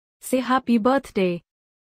say happy birthday.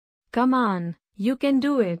 Come on, you can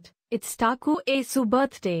do it. It's Taku's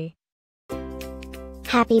birthday.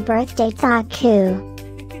 Happy birthday, Taku.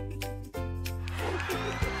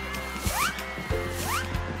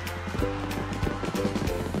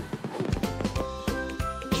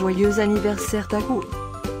 Joyeux anniversaire, Taku.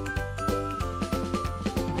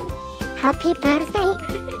 Happy birthday,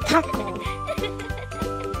 Taku.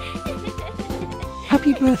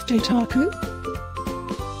 Happy birthday, Taku.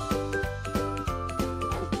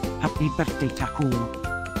 Happy birthday, Taku.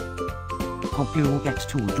 Hope you get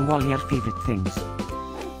to do all your favorite things.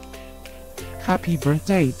 Happy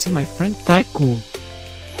birthday to my friend Taku.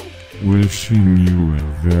 Wishing you a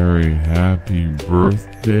very happy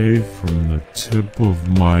birthday from the tip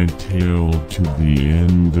of my tail to the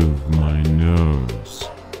end of my nose.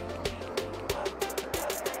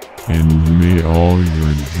 And may all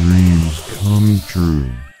your dreams come true.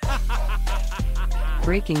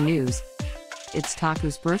 Breaking news. It's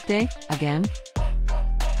Taku's birthday, again?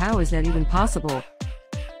 How is that even possible?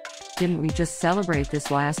 Didn't we just celebrate this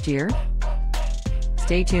last year?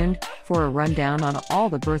 Stay tuned for a rundown on all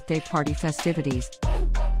the birthday party festivities.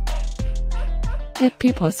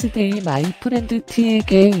 Happy birthday, my friend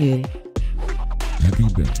Taku. Happy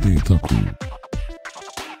birthday, Taku.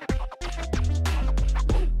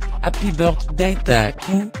 Happy birthday,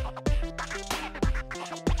 Taku.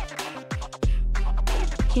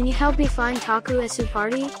 Can you help me find Taku's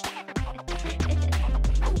party?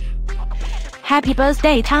 Happy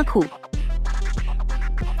birthday, Taku.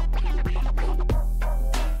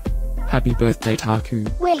 Happy birthday, Taku.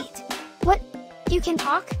 Wait, what? You can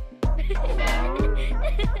talk?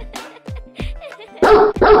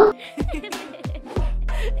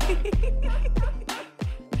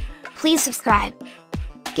 Please subscribe,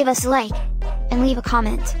 give us a like, and leave a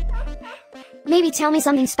comment. Maybe tell me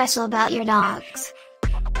something special about your dogs.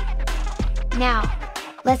 Now,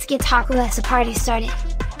 let's get Taku's party started.